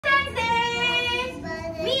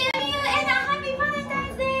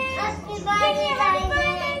here. Happy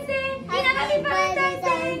Valentine's Day. Nina, happy Valentine's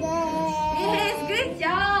Day. Yes, good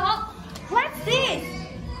job. What's this?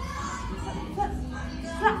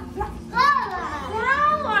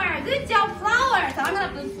 Flower. Good job, flower. So I'm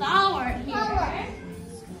gonna put flower here.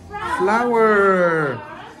 Flower.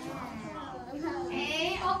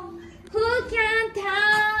 Okay. Oh, who can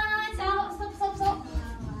touch? Oh, stop.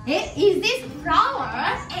 Is this flower?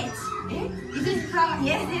 Is this flower?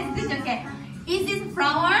 Yes, good. Okay. Is this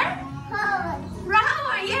flower?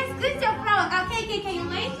 Flower. Yes, good job, flower. Okay, can you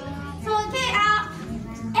wait? So okay, F.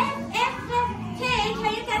 K,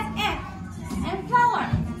 can you touch F? And flower.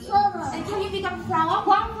 And can you pick up flower?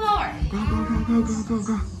 One flower.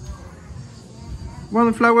 Go.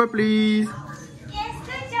 One flower, please. Yes,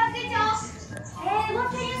 good job. And what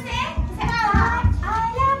can you say? I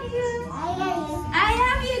love you. I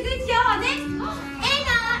love you. Good job. Next,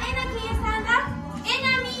 Anna, can you stand up?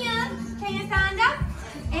 Anna, Mia, can you stand up?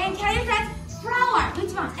 And can you touch flower?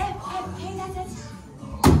 Which one? F. Can you touch?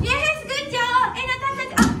 Yes, good job. Anna, touch.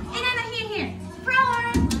 Anna, here.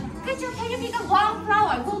 Flower. Good job. Can you pick up one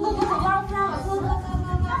flower? Go. One flower.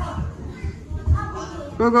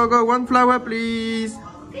 Go. One flower, please.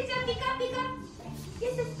 Good job. Pick up.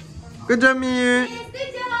 Yes. Good job, Miu. Yes,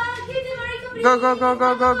 good job. Give me Mariko, please. Go.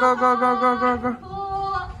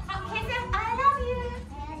 Oh, can say I love you.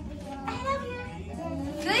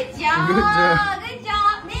 Good job.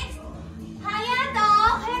 Next, Hayato,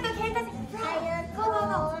 can you touch flower? Go.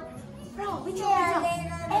 Flower, which one?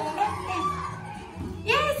 F.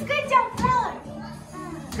 Yes, good job, flower.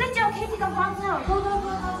 Good job. Can you pick up one flower? Go.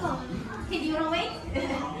 Okay, do you wanna wait?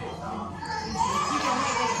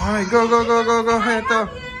 Alright, go, Hayato.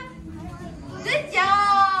 Good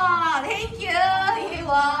job. Thank you. Here you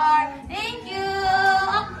are. Thank you.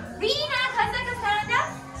 Rina, Kazaka, stand up.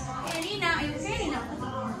 And Rina, are you okay, Rina?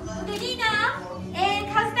 Okay, Rina. And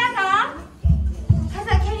Kazaka,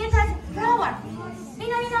 can you touch flower?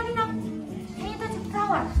 Rina. Can you touch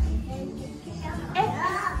flower?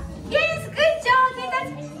 Yes, good job. Can you touch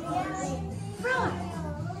flower?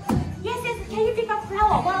 Yes. Can you pick up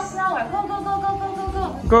flower? One flower.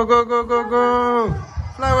 Go.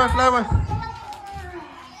 Flower.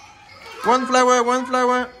 One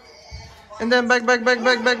flower. And then back.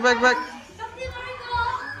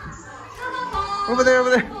 Over there.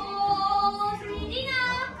 Back.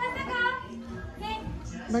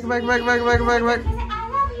 I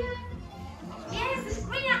love you. Yes,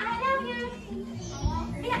 Rina, I love you.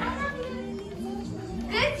 Rina, I love you.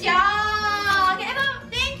 Good job. Okay,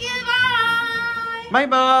 thank you. Bye.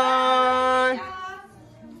 Bye.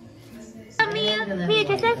 Mia,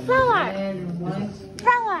 can say flower.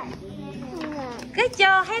 Good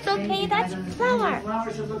job. Hazel, can you touch flower?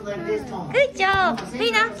 Good job.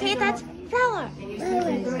 Rina, can you touch flower?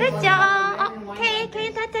 Good job. Okay, can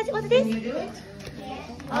you touch what's this?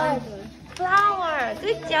 Flower.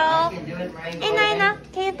 Good job. Anna,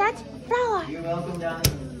 can you touch flower?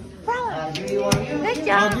 Flower. Good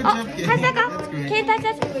job. Kazaka, can you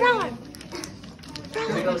touch flower?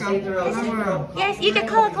 Yes, you can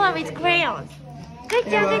color with crayons. Good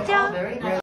job.